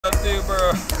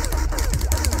bro.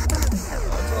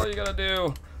 That's all you gotta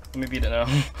do. Let me beat it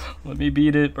now. Let me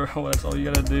beat it, bro. That's all you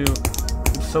gotta do.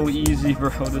 It's so easy, bro.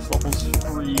 This level's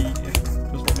free.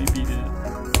 Just let me beat it.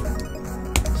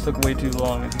 This took way too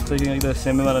long. It's taking like the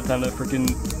same amount of time that freaking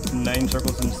 9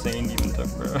 Circles Insane even took,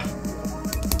 bro.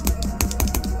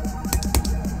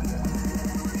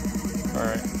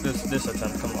 Alright, this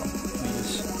attempt, come on,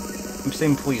 please. I'm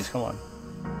saying please, come on.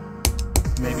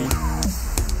 Maybe.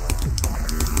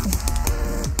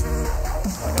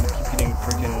 I gotta keep getting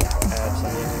freaking ads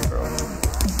on YouTube, bro.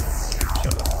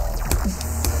 Shut up.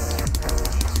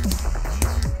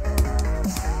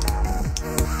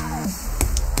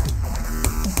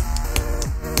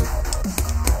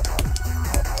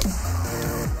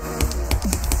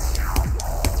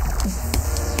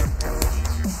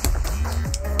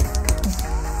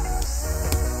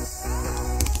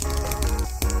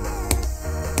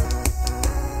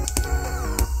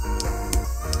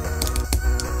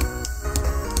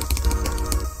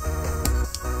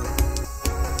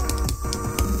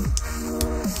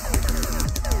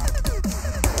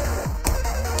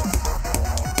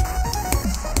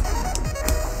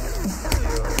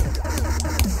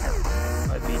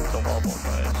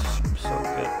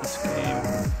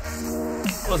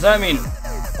 What does that mean?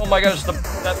 Oh my gosh,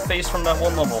 that face from that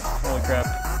one level. Holy crap.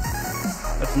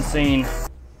 That's insane.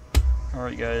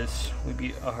 Alright guys, we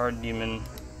beat a hard demon.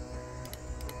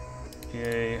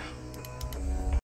 Yay.